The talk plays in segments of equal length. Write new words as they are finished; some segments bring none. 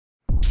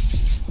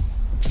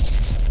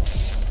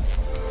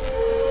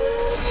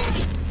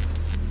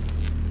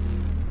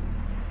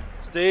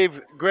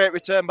Steve, great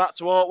return back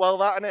to Oakwell,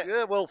 that, isn't it?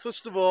 Yeah, well,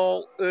 first of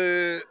all,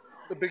 a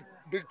big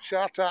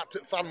shout out to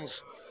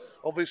fans,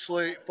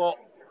 obviously, for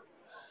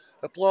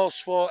applause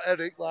for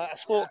Eric. Like, I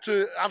spoke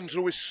to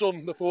Andrew, his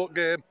son, before the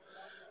game.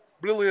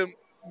 Brilliant.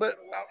 But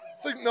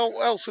I think no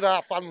one else in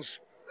our fans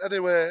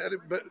anyway.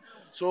 But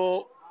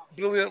so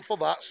brilliant for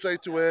that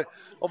straight away.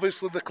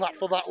 Obviously, the clap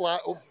for that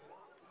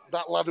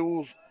lad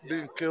who's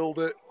been killed.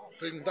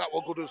 Thing that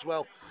were good as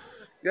well.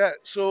 Yeah.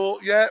 So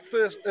yeah,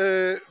 first,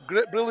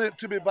 great, brilliant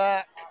to be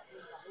back.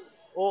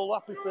 All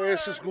happy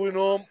faces going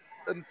home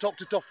and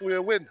topped it off with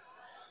a win.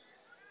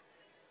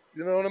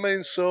 You know what I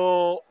mean?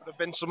 So Would have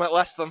been something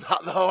less than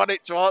that, though, hadn't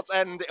it? Towards the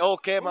end, it all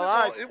came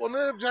alive. It was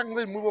nerve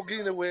jangling. We were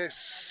getting away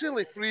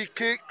silly free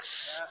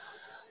kicks,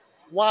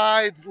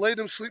 wide, laid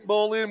them sleep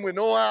ball in. We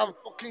know how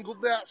fucking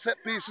good they are at set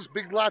pieces.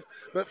 Big lad,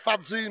 but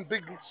Fadzine,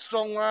 big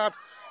strong lad.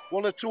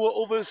 One or two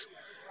others.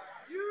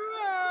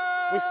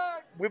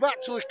 We've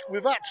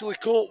actually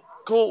caught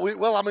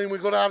well. I mean, we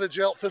got out of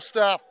jail first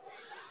half.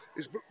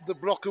 The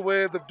block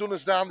away. They've done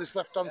us down this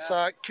left hand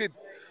side. Kid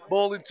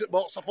ball into the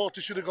box. I thought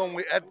he should have gone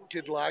with Ed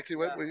Kid like he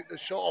went with a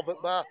shot of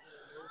it bar.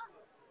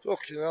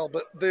 Fucking hell,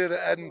 but there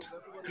at end.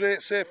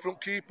 Great save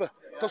front keeper.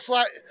 Because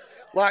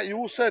like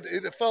you said,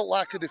 it'd have felt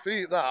like a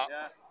defeat that.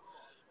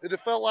 It'd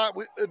have felt like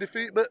a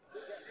defeat, but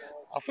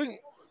I think,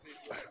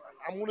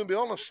 I'm going to be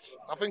honest,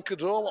 I think a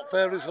draw was a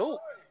fair result,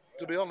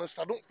 to be honest.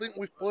 I don't think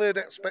we've played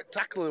it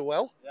spectacularly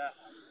well.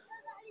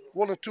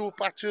 One or two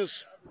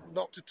patches,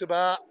 knocked it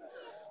about.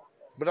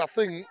 But I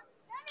think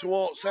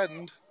towards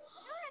end,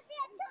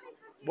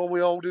 what are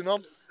we holding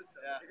on?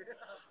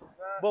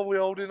 What are we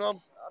holding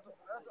on?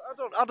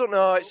 I don't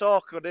know. It's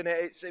awkward, isn't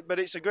it? But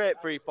it's a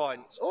great 3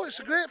 points. Oh, it's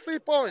a great 3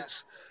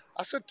 points.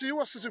 I said to you,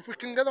 I says, if we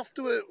can get off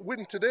to a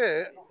win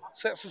today,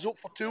 sets us up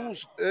for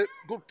twos.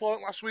 Good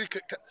point last week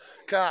at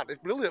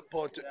Cardiff. Brilliant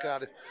point at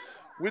Cardiff.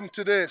 Win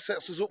today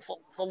sets us up for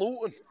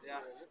Luton.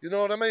 You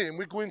know what I mean?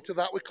 We go into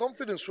that with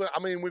confidence. I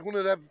mean, we're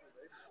going to have,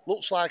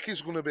 looks like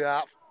he's going to be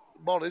out.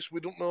 Boris, we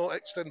don't know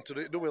extent to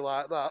it, do we,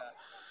 like that?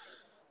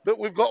 But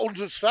we've got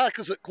 100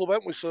 strikers at club,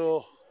 haven't we?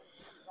 So,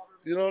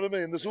 you know what I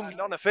mean? There's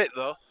none are fit,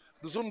 though.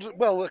 There's 100.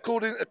 Well,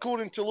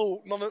 according to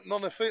Luke,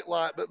 none are fit,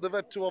 like, but they've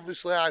had to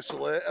obviously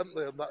isolate, haven't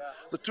they? And that,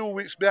 the 2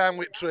 weeks behind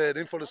with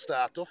training for the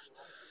start off.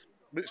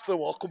 It's the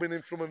war coming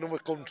in from another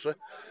country.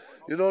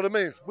 You know what I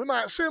mean? We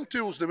might see them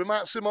Tuesday. We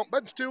might see them on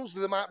bench Tuesday.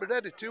 They might be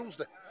ready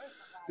Tuesday.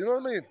 You know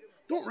what I mean?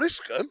 Don't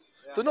risk them.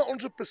 They're not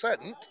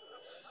 100%.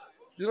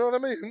 You know what I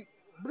mean?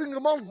 Bring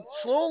them on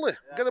slowly.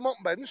 Get them on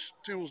bench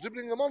Tuesday.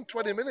 Bring them on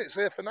 20 minutes,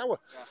 half an hour.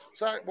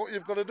 It's like what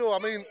you've got to do. I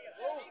mean,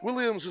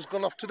 Williams has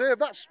gone off today.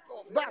 That's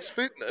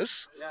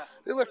fitness.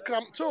 He left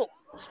cramped up.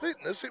 It's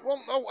fitness. It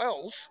wasn't no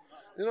else.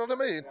 You know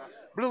what I mean?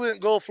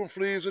 Brilliant goal from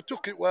Freezer.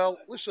 Took it well.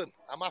 Listen,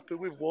 I'm happy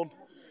we've won.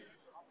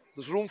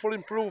 There's room for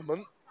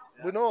improvement.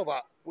 We know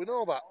that. We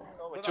know that.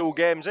 We're 2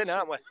 games in,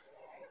 aren't we?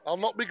 I'll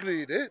not be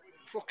greedy.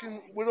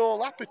 We're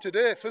all happy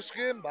today. First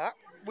game back.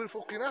 We're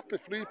fucking happy.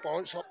 3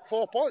 points,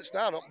 4 points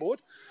down on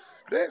board.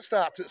 Great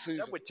start to the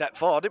season. We'd take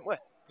 4, didn't we?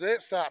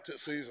 Great start to the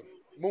season.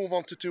 Move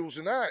on to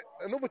Tuesday night.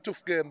 Another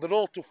tough game. They're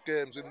all tough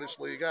games in this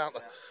league, aren't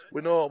they?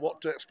 We know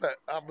what to expect.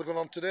 Have they gone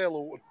on today,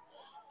 Luton?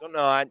 Don't know.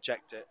 I ain't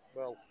checked it.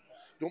 Well,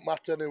 don't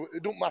matter anyway.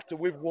 It don't matter.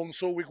 We've won,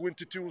 so we go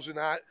into Tuesday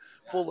night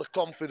full of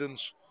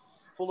confidence.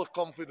 Full of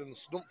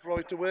confidence. Don't throw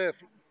it away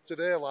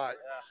today. Like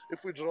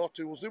if we draw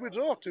Tuesday, we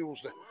draw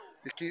Tuesday.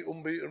 You keep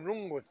unbeaten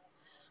run going.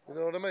 You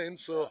know what I mean?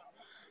 So.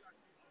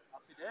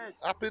 Happy days.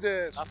 Happy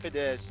days. Happy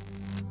days.